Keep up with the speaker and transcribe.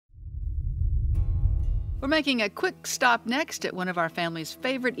We're making a quick stop next at one of our family's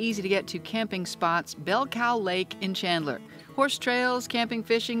favorite easy-to-get-to camping spots, Bell Cow Lake in Chandler. Horse trails, camping,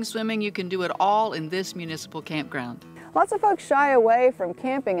 fishing, swimming, you can do it all in this municipal campground. Lots of folks shy away from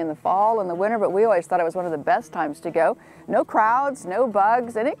camping in the fall and the winter, but we always thought it was one of the best times to go. No crowds, no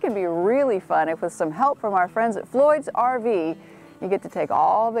bugs, and it can be really fun if with some help from our friends at Floyd's RV, you get to take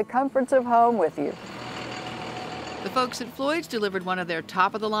all the comforts of home with you. The folks at Floyd's delivered one of their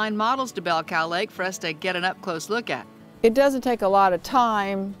top-of-the-line models to Bell Cow Lake for us to get an up-close look at. It doesn't take a lot of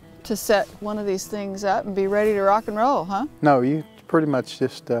time to set one of these things up and be ready to rock and roll, huh? No, you pretty much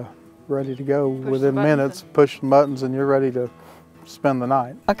just ready to go within minutes, push the buttons, and you're ready to spend the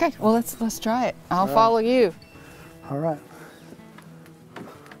night. Okay, well let's try it. I'll follow you. All right.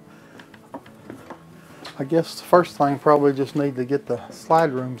 I guess the first thing, probably just need to get the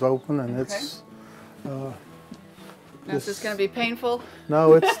slide rooms open, and it's Is this going to be painful?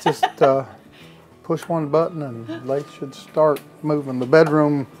 No, it's just push one button and they should start moving. The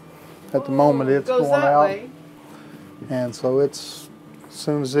bedroom at the moment, it's goes going that out. way. And so as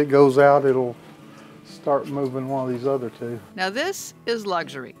soon as it goes out, it'll start moving one of these other two. Now this is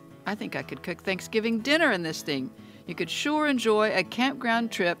luxury. I think I could cook Thanksgiving dinner in this thing. You could sure enjoy a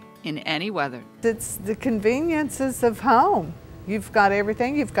campground trip in any weather. It's the conveniences of home. You've got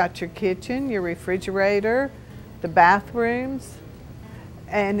everything. You've got your kitchen, your refrigerator, the bathrooms,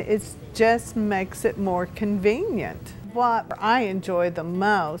 and it just makes it more convenient. What I enjoy the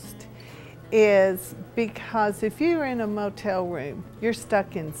most is because if you're in a motel room, you're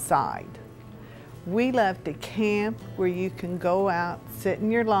stuck inside. We love to camp where you can go out, sit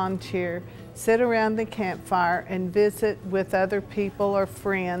in your lawn chair, sit around the campfire and visit with other people or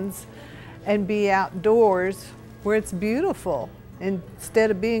friends and be outdoors where it's beautiful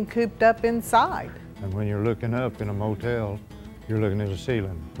instead of being cooped up inside. And when you're looking up in a motel, you're looking at the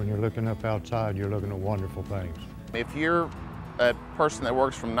ceiling. When you're looking up outside, you're looking at wonderful things. If you're a person that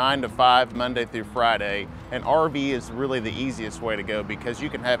works from 9 to 5, Monday through Friday, an RV is really the easiest way to go because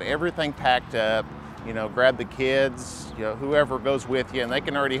you can have everything packed up, you know, grab the kids, you know, whoever goes with you, and they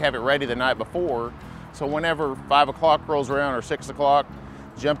can already have it ready the night before. So whenever 5 o'clock rolls around or 6 o'clock,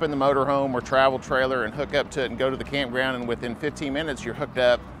 jump in the motorhome or travel trailer and hook up to it and go to the campground, and within 15 minutes, you're hooked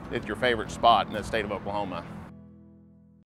up at your favorite spot in the state of Oklahoma.